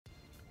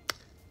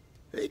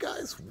Hey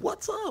guys,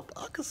 what's up?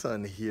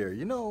 AKASAN here.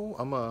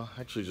 I'm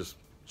actually just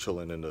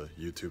chilling in the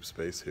YouTube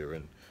space here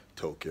in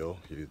Tokyo.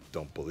 You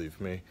don't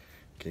believe me?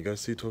 Can you guys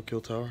see Tokyo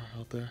Tower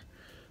out there?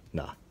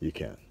 Nah, you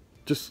can't.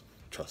 Just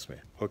trust me,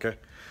 okay?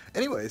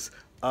 Anyways,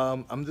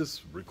 I'm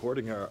just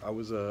recording. I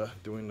was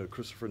doing the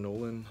Christopher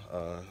Nolan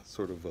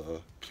sort of a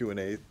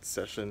Q&A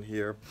session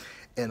here,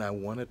 and I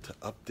wanted to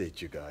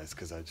update you guys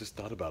because I just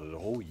thought about it a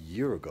whole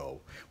year ago.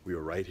 We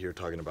were right here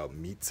talking about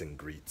meets and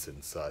greets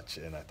and such,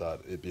 and I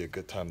thought it'd be a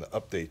good time to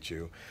update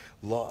you.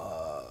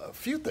 A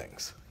few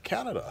things.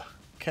 Canada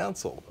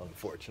canceled,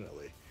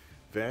 unfortunately.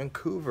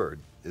 Vancouver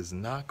is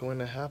not going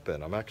to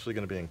happen. I'm actually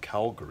going to be in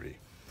Calgary.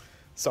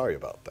 Sorry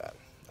about that.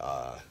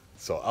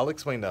 So I'll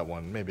explain that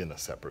one maybe in a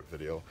separate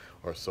video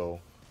or so,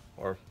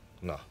 or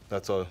no,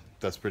 that's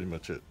pretty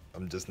much it.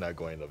 I'm just not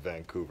going to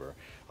Vancouver.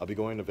 I'll be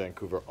going to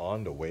Vancouver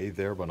on the way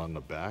there, but on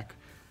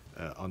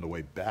the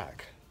way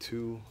back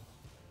to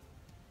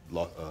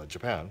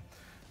Japan,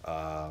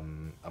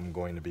 I'm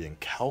going to be in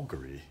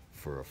Calgary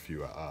for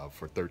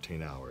for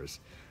 13 hours.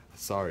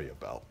 Sorry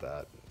about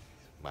that.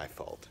 My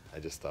fault. I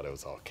just thought it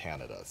was all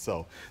Canada.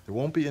 So there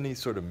won't be any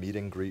sort of meet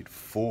and greet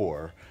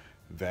for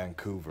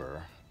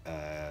Vancouver,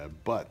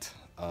 but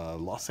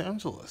Los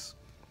Angeles,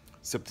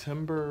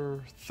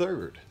 September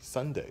 3rd,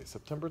 Sunday,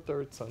 September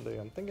 3rd, Sunday,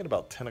 I'm thinking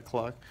about 10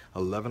 o'clock,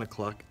 11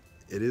 o'clock,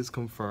 it is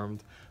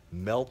confirmed.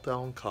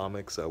 Meltdown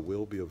Comics, I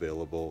will be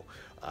available.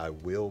 I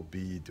will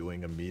be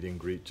doing a meet and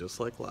greet just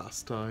like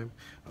last time.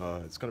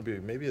 It's going to be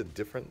maybe a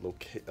different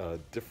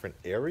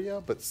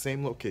area, but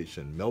same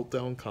location.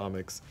 Meltdown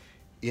Comics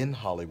in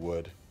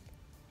Hollywood.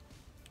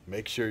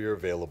 Make sure you're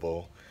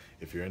available.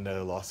 If you're in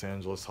the Los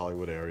Angeles,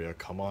 Hollywood area,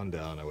 come on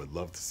down. I would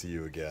love to see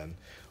you again.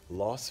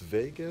 Las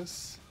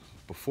Vegas,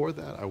 before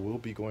that, I will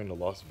be going to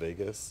Las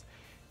Vegas,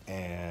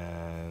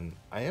 and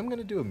I am going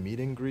to do a meet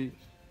and greet.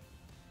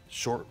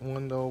 Short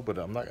one though, but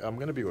I'm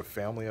going to be with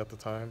family at the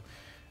time,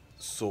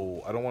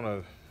 so I don't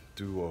want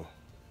to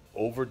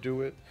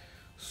overdo it.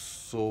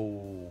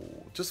 So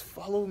just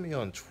follow me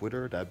on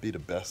Twitter. That'd be the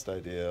best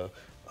idea.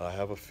 I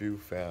have a few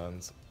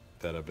fans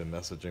that have been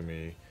messaging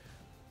me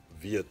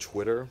via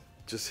Twitter.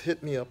 Just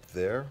hit me up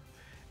there,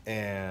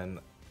 and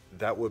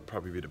that would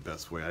probably be the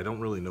best way. I don't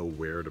really know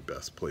where the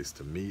best place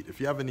to meet. If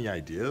you have any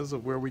ideas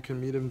of where we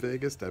can meet in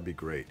Vegas, that'd be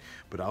great.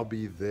 But I'll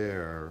be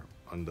there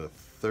on the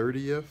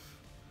 30th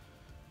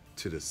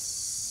to the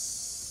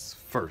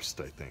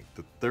 1st, I think.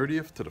 The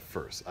 30th to the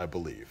 1st, I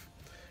believe.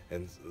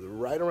 And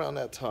right around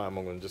that time,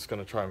 I'm just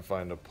going to try and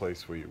find a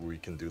place where we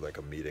can do like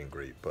a meet and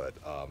greet, but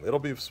it'll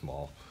be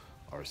small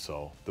or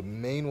so. The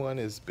main one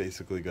is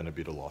basically going to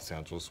be the Los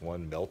Angeles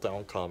one,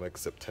 Meltdown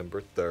Comics,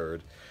 September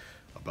 3rd,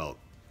 about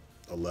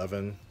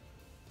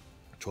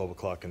 12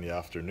 o'clock in the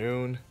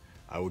afternoon.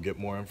 I will get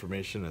more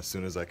information as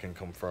soon as I can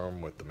confirm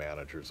with the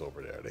managers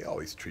over there. They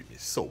always treat me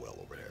so well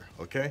over there,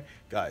 okay?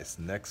 Guys,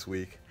 next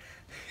week,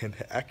 and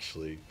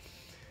actually,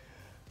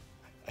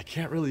 I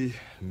can't really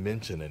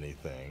mention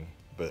anything,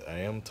 but I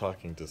am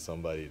talking to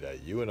somebody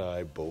that you and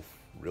I both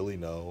really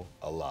know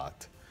a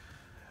lot,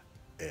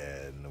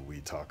 and we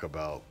talk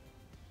about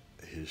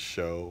his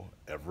show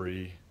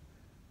every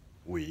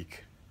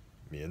week,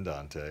 me and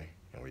Dante,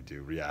 and we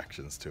do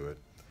reactions to it.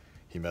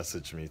 He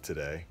messaged me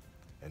today,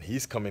 and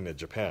he's coming to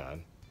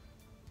Japan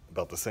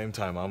about the same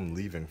time I'm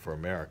leaving for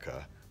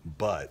America,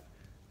 but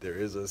there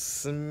is a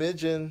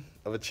smidgen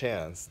of a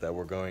chance that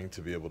we're going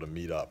to be able to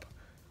meet up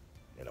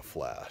in a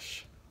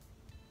flash.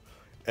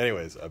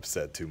 Anyways, I've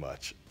said too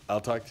much.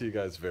 I'll talk to you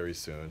guys very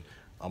soon.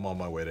 I'm on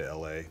my way to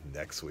LA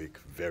next week,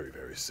 very,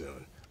 very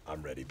soon.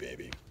 I'm ready,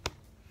 baby.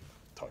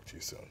 Talk to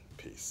you soon.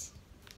 Peace.